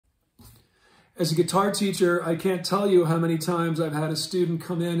As a guitar teacher, I can't tell you how many times I've had a student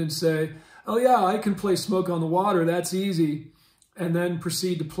come in and say, oh yeah, I can play Smoke on the Water, that's easy, and then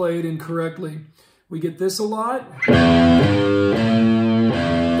proceed to play it incorrectly. We get this a lot.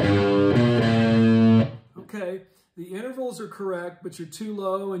 Okay, the intervals are correct, but you're too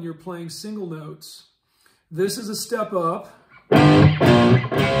low and you're playing single notes. This is a step up.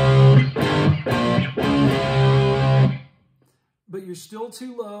 But you're still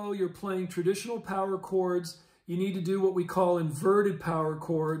too low, you're playing traditional power chords. You need to do what we call inverted power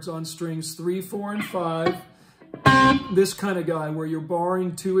chords on strings 3, 4, and 5. This kind of guy where you're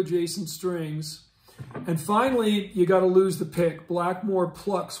barring 2 adjacent strings. And finally, you got to lose the pick. Blackmore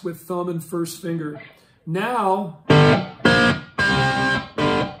plucks with thumb and first finger. Now,